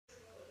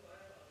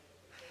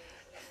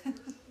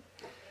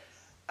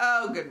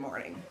Oh, good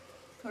morning.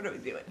 What are we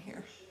doing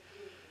here?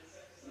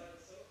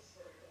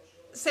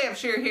 Sam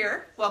Shear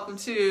here. Welcome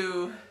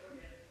to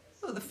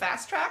the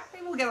fast track.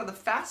 Maybe we'll get on the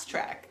fast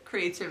track.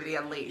 Creativity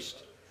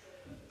Unleashed.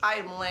 I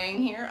am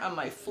laying here on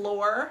my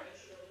floor.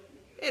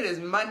 It is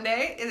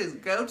Monday. It is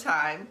go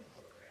time.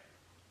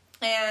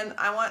 And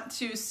I want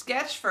to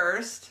sketch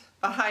first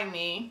behind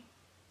me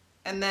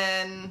and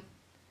then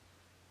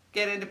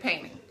get into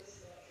painting.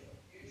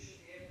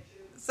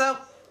 So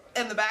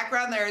in the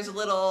background there is a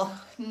little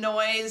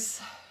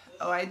noise.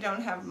 Oh, I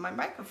don't have my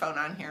microphone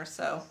on here,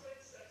 so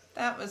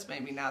that was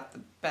maybe not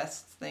the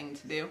best thing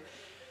to do.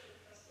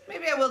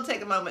 Maybe I will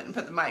take a moment and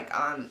put the mic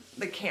on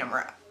the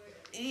camera.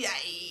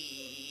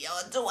 Yay!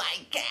 What do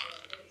I care?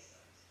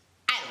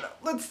 I don't know.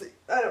 Let's see.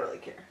 I don't really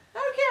care. I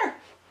don't care.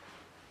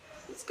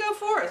 Let's go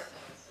forth.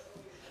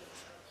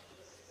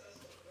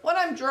 What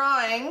I'm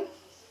drawing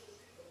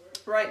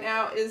right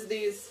now is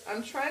these.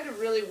 I'm trying to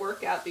really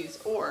work out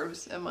these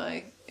orbs in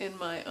my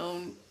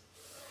own.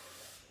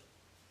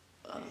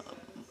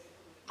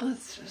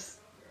 Let's just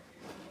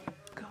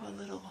go a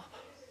little.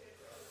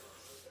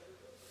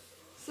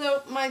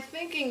 So my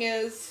thinking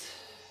is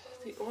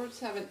the orbs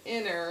have an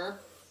inner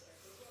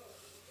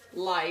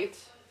light.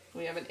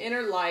 We have an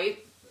inner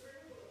light.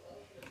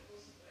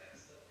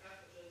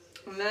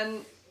 And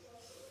then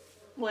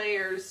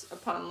layers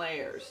upon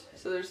layers.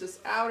 So there's this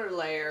outer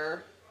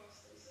layer.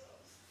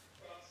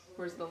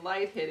 Where's the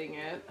light hitting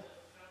it?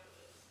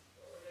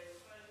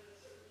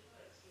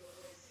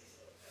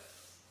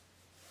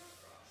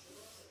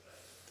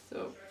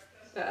 So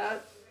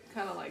that,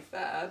 kind of like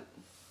that.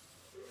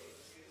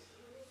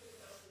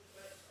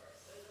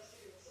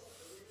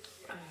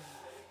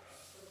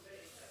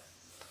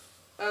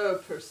 Oh,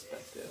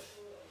 perspective.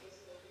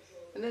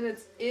 And then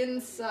it's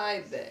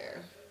inside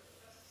there.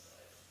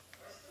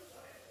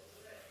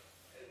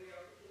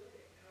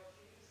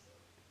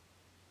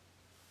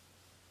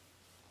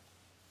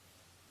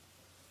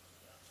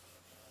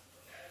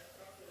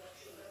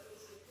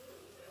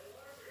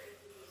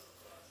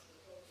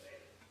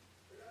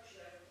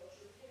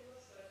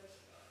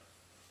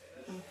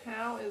 And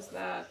how is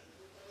that?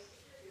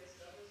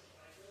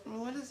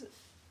 What is it?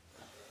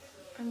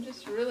 I'm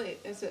just really,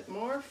 is it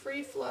more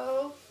free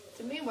flow?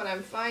 To me, what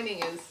I'm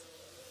finding is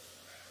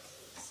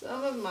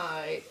some of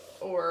my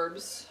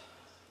orbs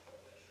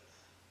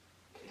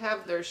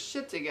have their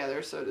shit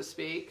together, so to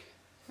speak,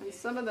 and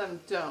some of them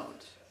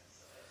don't.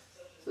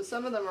 So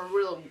some of them are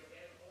real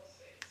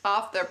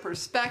off their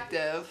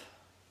perspective,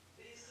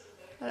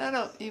 and I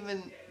don't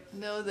even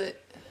know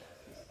that.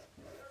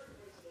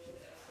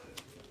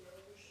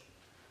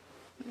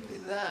 Maybe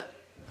that.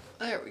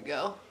 There we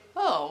go.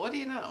 Oh, what do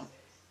you know?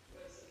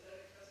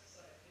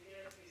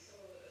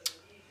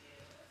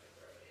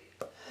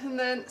 And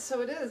then,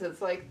 so it is,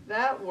 it's like,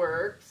 that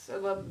works, I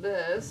love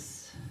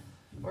this,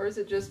 or is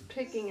it just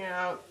picking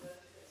out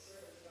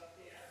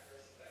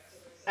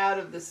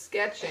of the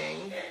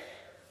sketching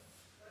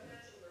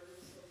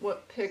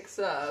what picks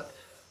up?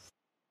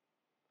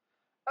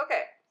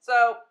 Okay,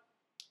 so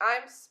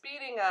I'm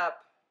speeding up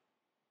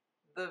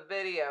the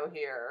video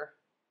here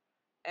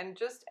and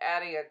just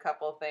adding a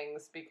couple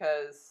things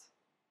because,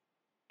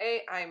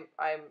 I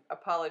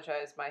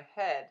apologize, my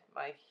head,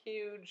 my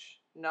huge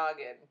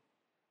noggin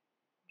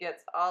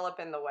gets all up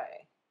in the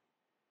way.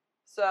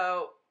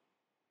 So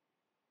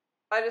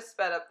I just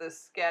sped up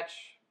this sketch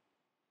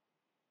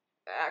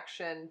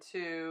action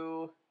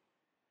to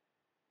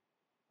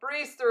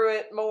breeze through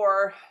it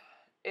more.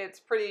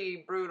 It's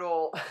pretty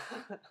brutal.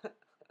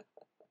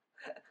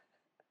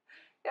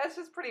 Yeah, it's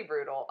just pretty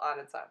brutal on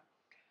its own.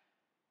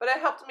 But it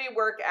helped me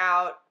work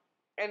out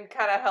and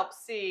kind of help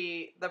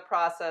see the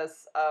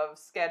process of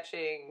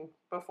sketching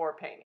before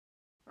painting.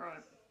 All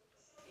right.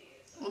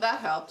 Well, that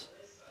helped.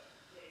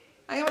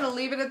 I'm going to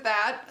leave it at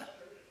that.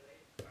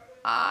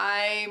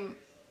 I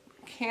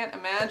can't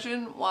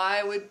imagine why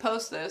I would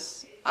post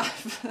this. But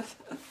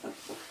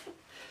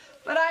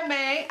I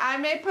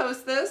may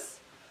post this.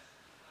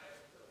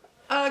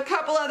 A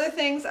couple other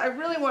things. I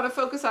really want to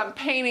focus on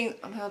painting.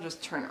 I'll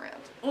just turn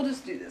around. We'll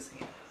just do this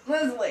again.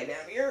 Let's lay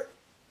down here.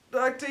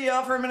 Talk to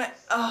y'all for a minute.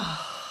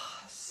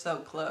 Oh, so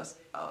close.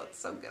 Oh, it's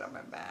so good on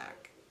my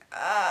back.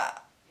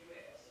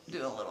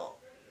 Do a little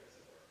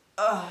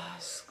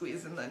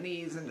squeezing the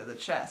knees into the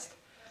chest.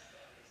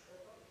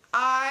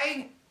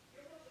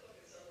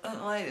 The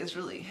light is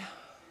really,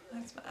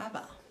 that's my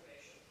eyeball.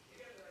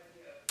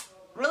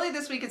 Really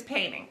this week is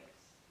painting.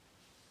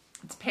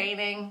 It's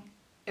painting,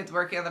 it's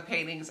working on the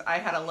paintings. I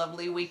had a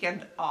lovely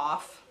weekend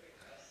off,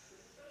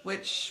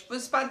 which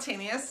was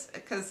spontaneous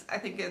because I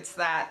think it's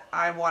that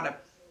I want to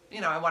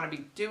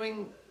be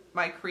doing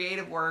my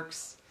creative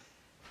works,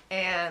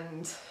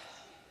 and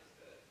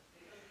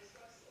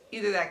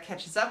either that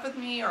catches up with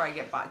me or I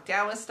get bogged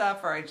down with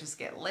stuff or I just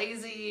get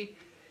lazy.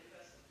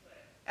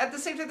 At the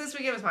same time, this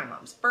weekend was my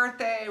mom's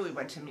birthday. We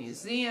went to a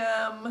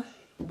museum.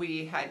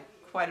 We had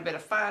quite a bit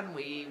of fun.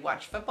 We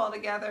watched football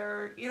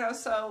together,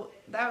 so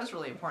that was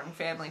really important,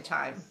 family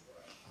time.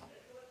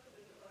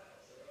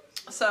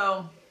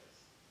 So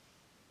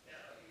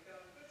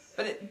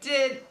But it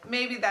did,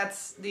 maybe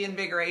that's the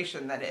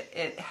invigoration that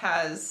it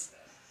has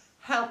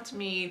helped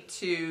me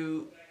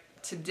to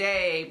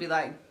today be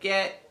like,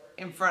 get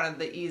in front of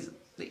the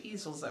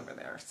easel's over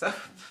there. So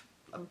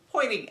I'm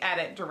pointing at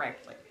it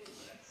directly.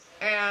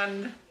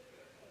 And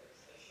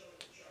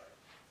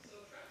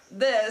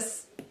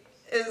this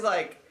is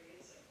like,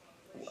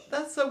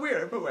 that's so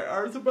weird. I put my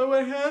arms above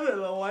my head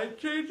and the light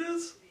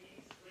changes.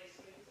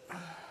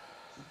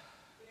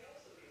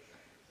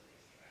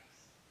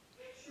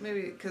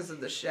 Maybe because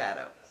of the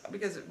shadow,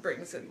 because it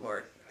brings in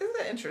more. Isn't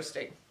that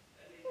interesting?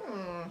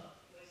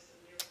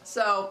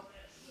 So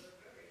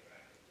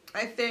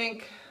I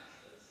think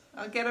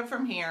I'll get it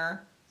from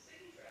here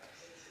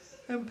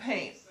and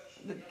paint.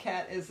 The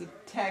cat is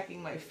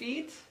attacking my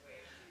feet.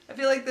 I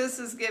feel like this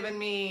has given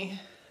me,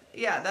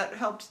 yeah, that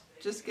helped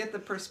just get the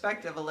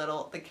perspective a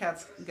little. The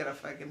cat's gonna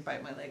fucking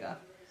bite my leg off.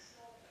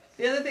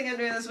 The other thing I'm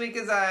doing this week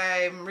is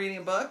I'm reading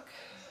a book.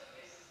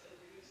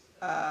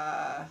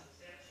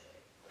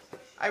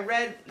 I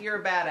read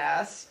You're a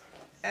Badass,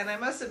 and I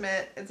must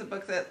admit, it's a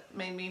book that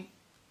made me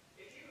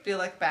feel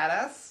like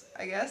badass,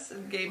 I guess.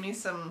 It gave me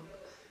some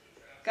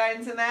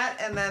guidance in that,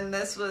 and then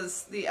this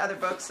was the other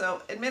book.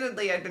 So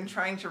admittedly, I'd been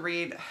trying to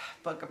read a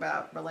book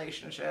about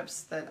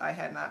relationships that I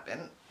had not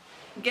been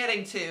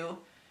getting to,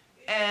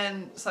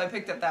 and so I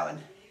picked up that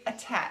one.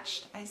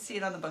 Attached. I see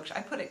it on the bookshelf.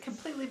 I put it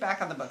completely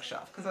back on the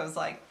bookshelf because I was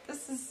like,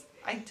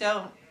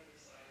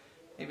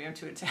 maybe I'm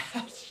too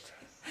attached.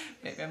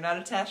 Maybe I'm not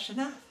attached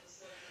enough.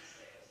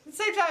 At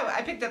the same time,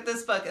 I picked up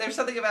this book. There's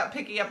something about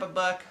picking up a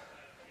book.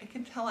 I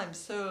can tell I'm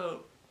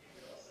so,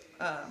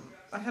 I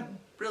had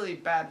really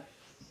bad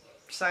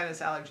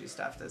sinus allergy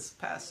stuff this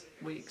past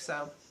week,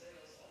 so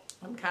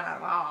I'm kind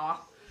of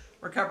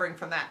recovering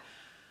from that.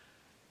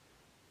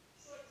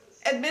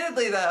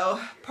 Admittedly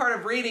though, part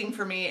of reading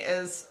for me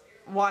is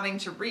wanting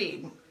to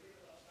read.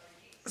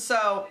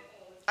 So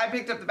I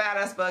picked up the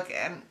Badass book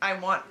and I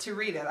want to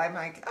read it. I'm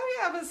like, oh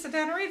yeah, I'm gonna sit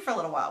down and read for a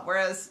little while.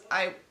 Whereas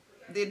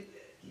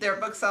their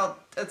books,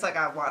 it's like,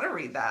 I want to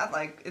read that.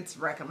 Like, it's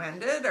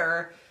recommended,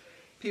 or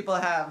people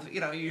have,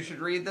 you should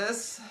read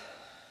this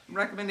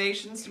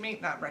recommendations to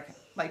me.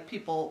 Like,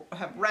 people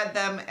have read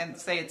them and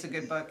say it's a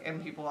good book,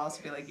 and people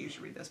also be like, you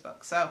should read this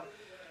book. So,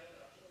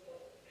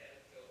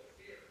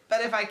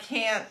 but if I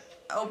can't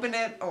open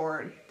it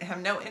or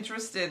have no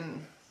interest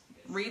in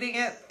reading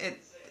it, it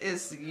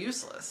is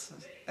useless.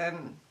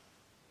 And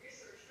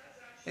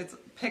it's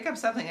pick up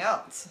something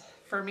else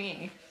for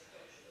me.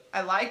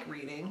 I like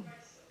reading.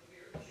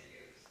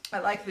 I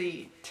like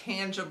the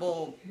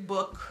tangible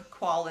book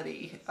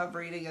quality of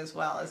reading as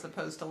well, as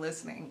opposed to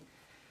listening.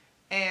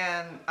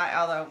 And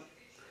although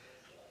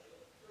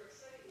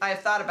I've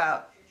thought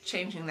about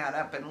changing that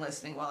up and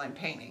listening while I'm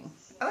painting.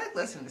 I like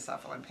listening to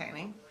stuff while I'm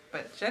painting,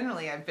 but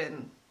generally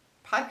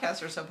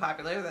podcasts are so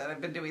popular that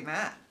I've been doing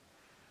that.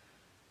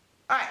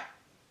 All right,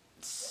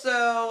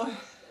 so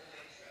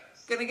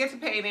gonna get to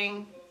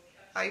painting.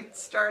 I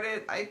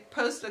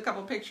posted a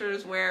couple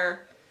pictures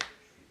where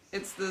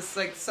it's this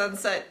like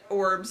sunset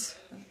orbs,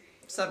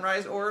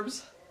 sunrise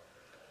orbs,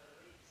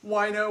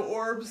 wino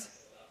orbs.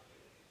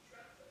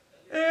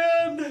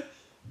 And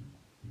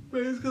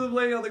maybe it's because I'm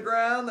laying on the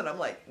ground and I'm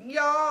like,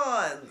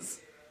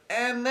 yawns.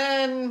 And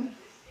then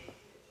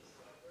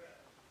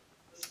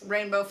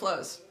rainbow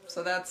flows.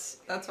 So that's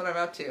what I'm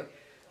up to.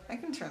 I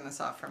can turn this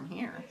off from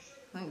here.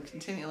 I can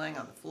continue laying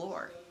on the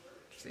floor.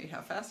 See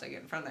how fast I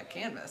get in front of that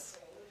canvas.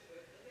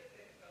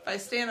 If I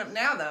stand up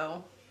now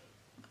though,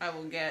 I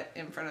will get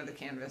in front of the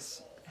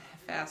canvas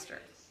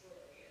faster.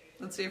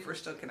 Let's see if we're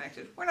still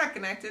connected. We're not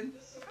connected.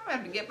 I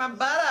have to get my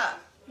butt up,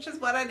 which is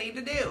what I need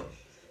to do.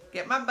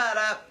 Get my butt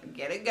up,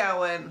 get it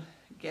going,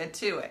 get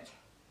to it.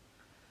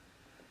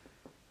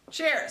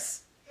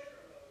 Cheers.